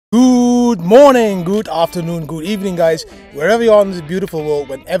morning, good afternoon, good evening guys, wherever you are in this beautiful world,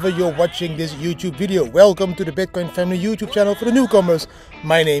 whenever you're watching this YouTube video. Welcome to the Bitcoin Family YouTube channel for the newcomers.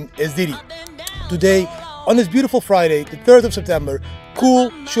 My name is Didi. Today, on this beautiful Friday, the 3rd of September, cool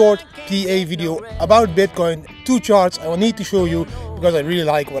short PA video about Bitcoin. Two charts I will need to show you because I really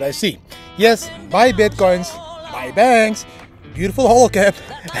like what I see. Yes, buy Bitcoins, buy banks, beautiful holo cap,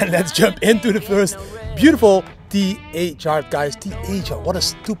 and let's jump into the first beautiful TA chart, guys. TA chart, what a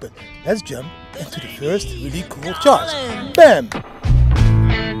stupid. Let's jump into the first really cool chart. Bam!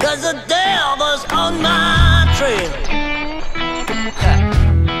 Cause the devil's on my trail.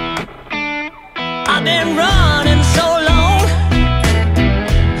 I've been running so long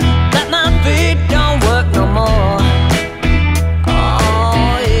that my feet don't work no more.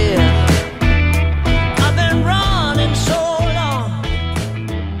 Oh yeah, I've been running so long.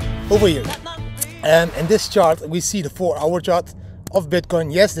 Over here. In this chart we see the 4-hour chart of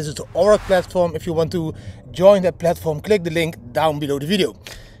Bitcoin. Yes, this is the Aura platform. If you want to join that platform, click the link down below the video.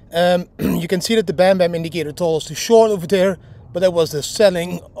 You can see that the Bam Bam indicator told us to short over there, but that was the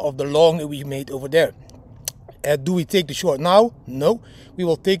selling of the long that we made over there. Do we take the short now? No, we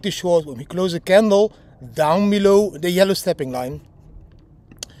will take the short when we close a candle down below the yellow stepping line.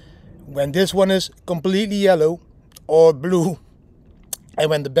 When this one is completely yellow or blue, and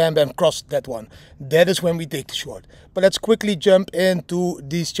when the Bam Bam crossed that one, that is when we take the short. But let's quickly jump into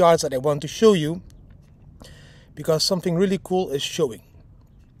these charts that I want to show you, because something really cool is showing.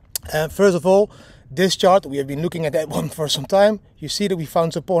 First of all, this chart, we have been looking at that one for some time. You see that we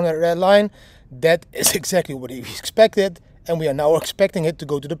found support on that red line. That is exactly what we expected, and we are now expecting it to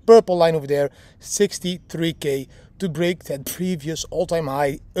go to the purple line over there, 63k, to break that previous all-time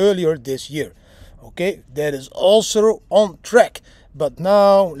high earlier this year. Okay, that is also on track. But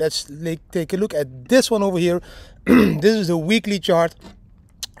now let's take a look at this one over here. This is the weekly chart.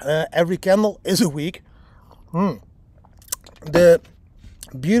 Every candle is a week. The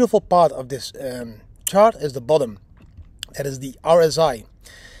beautiful part of this chart is the bottom. That is the RSI.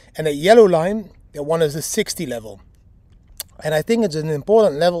 And the yellow line, that one is the 60 level. And I think it's an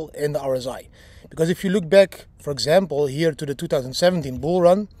important level in the RSI. Because if you look back, for example, here to the 2017 bull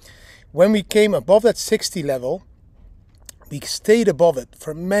run, when we came above that 60 level, we stayed above it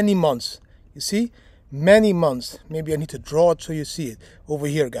for many months. You see? Many months. Maybe I need to draw it so you see it. Over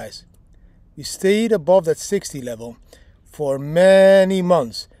here, guys. We stayed above that 60 level for many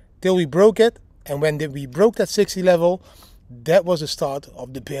months till we broke it. And when we broke that 60 level, that was the start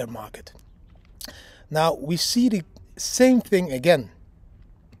of the bear market. Now we see the same thing again.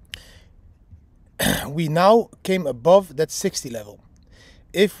 We now came above that 60 level.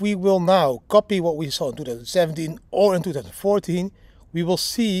 If we will now copy what we saw in 2017 or in 2014, we will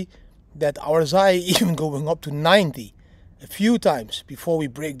see that our RSI even going up to 90 a few times before we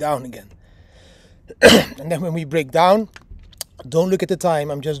break down again. And then when we break down, don't look at the time.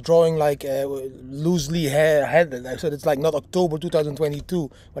 I'm just drawing like loosely headed. So it's like not October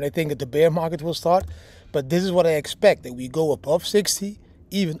 2022 when I think that the bear market will start. But this is what I expect, that we go above 60,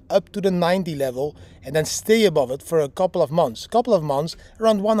 even up to the 90 level, and then stay above it for a couple of months,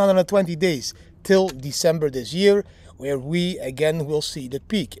 around 120 days till December this year, where we again will see the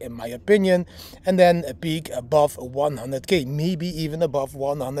peak, in my opinion, and then a peak above 100k, maybe even above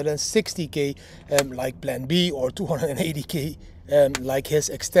 160k, like plan B, or 280k, like his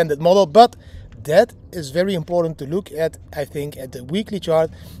extended model. But that is very important to look at, I think, at the weekly chart,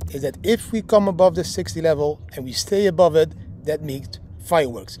 is that if we come above the 60 level and we stay above it, that means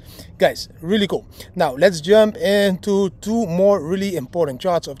fireworks. Guys, really cool. Now let's jump into two more really important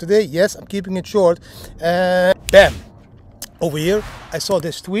charts of today. Yes, I'm keeping it short. Bam! Over here, I saw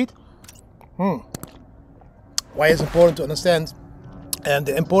this tweet. Why it's important to understand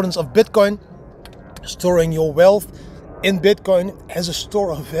the importance of Bitcoin, storing your wealth in Bitcoin as a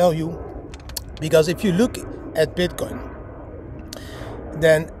store of value. Because if you look at Bitcoin,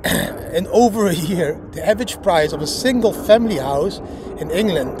 then in over a year, the average price of a single family house in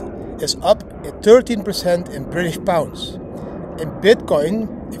England is up at 13% in British pounds. In Bitcoin,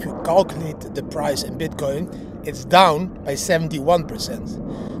 if you calculate the price in Bitcoin, it's down by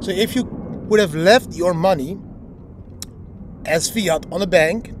 71%. So if you would have left your money as fiat on a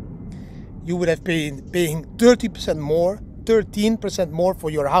bank, you would have been paying 13% more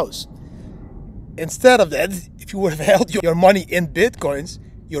for your house. Instead of that, if you would have held your money in Bitcoins,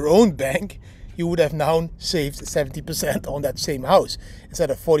 your own bank, you would have now saved 70% on that same house.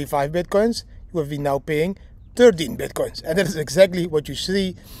 Instead of 45 Bitcoins, you have been now paying 13 Bitcoins. And that is exactly what you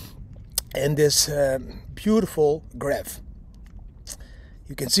see in this beautiful graph.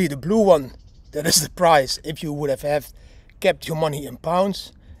 You can see the blue one, that is the price if you would have kept your money in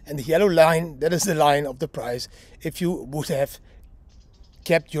pounds. And the yellow line, that is the line of the price if you would have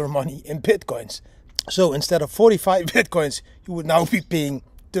kept your money in Bitcoins. So instead of 45 Bitcoins, you would now be paying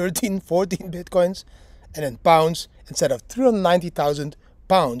 13, 14 Bitcoins. And in pounds, instead of 390,000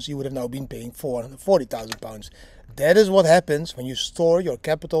 pounds, you would have now been paying 440,000 pounds. That is what happens when you store your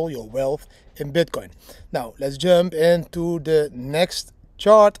capital, your wealth in Bitcoin. Now, let's jump into the next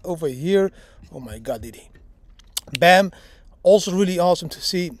chart over here. Oh my God, Didi. Bam. Also really awesome to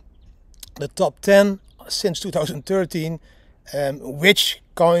see the top 10 since 2013. Which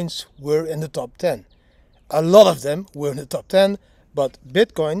coins were in the top 10. A lot of them were in the top 10, but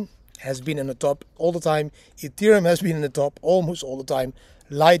Bitcoin has been in the top all the time. Ethereum has been in the top almost all the time.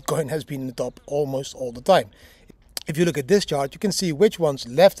 Litecoin has been in the top almost all the time. If you look at this chart, you can see which ones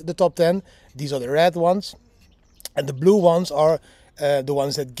left the top 10. These are the red ones. And the blue ones are the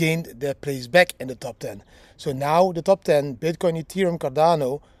ones that gained their place back in the top 10. So now the top 10, Bitcoin, Ethereum,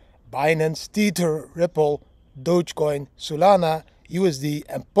 Cardano, Binance, Tether, Ripple, Dogecoin, Solana, USD,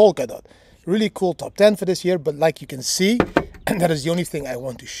 and Polkadot. Really cool top 10 for this year, but like you can see, and that is the only thing I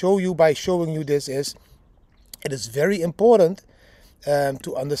want to show you by showing you this, is it is very important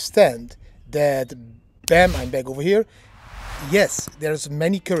to understand that, bam, I'm back over here. Yes, there's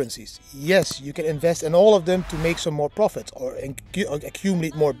many currencies. Yes, you can invest in all of them to make some more profits or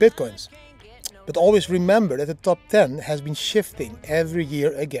accumulate more Bitcoins. But always remember that the top 10 has been shifting every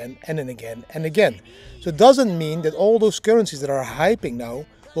year again and again and again. So it doesn't mean that all those currencies that are hyping now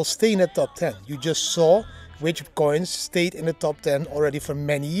will stay in the top 10. You just saw which coins stayed in the top 10 already for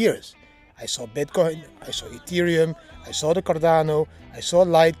many years. I saw Bitcoin, I saw Ethereum, I saw the Cardano, I saw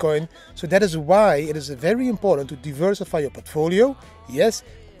Litecoin. So that is why it is very important to diversify your portfolio. Yes,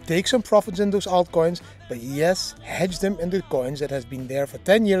 take some profits in those altcoins, but yes, hedge them in the coins that has been there for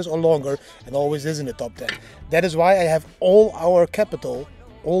 10 years or longer and always is in the top 10. That is why I have all our capital,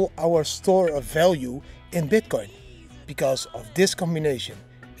 all our store of value in Bitcoin. Because of this combination,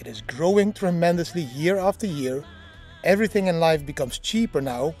 it is growing tremendously year after year. Everything in life becomes cheaper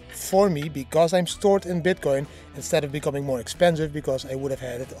now for me because I'm stored in Bitcoin instead of becoming more expensive because I would have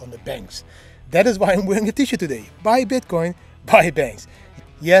had it on the banks. That is why I'm wearing a t-shirt today. Buy Bitcoin, buy banks.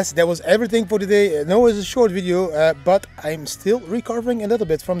 Yes, that was everything for today. No, it's a short video, but I'm still recovering a little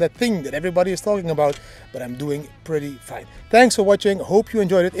bit from that thing that everybody is talking about, but I'm doing pretty fine. Thanks for watching. Hope you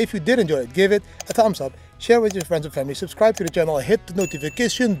enjoyed it. If you did enjoy it, give it a thumbs up, share with your friends and family, subscribe to the channel, hit the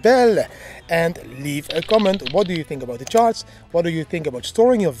notification bell, and leave a comment. What do you think about the charts? What do you think about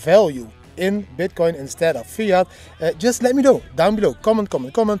storing your value in Bitcoin instead of fiat? Just let me know down below. Comment,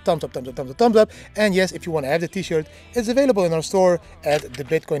 thumbs up. And yes, if you want to have the t-shirt, it's available in our store at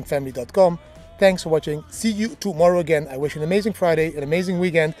thebitcoinfamily.com. Thanks for watching. See you tomorrow again. I wish you an amazing Friday, an amazing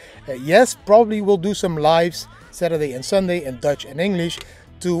weekend. Yes, probably we'll do some lives Saturday and Sunday in Dutch and English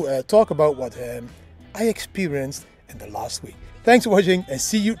to talk about what I experienced in the last week. Thanks for watching and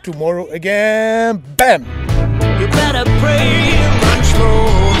see you tomorrow again. Bam! You better pray, run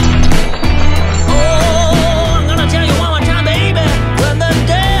slow.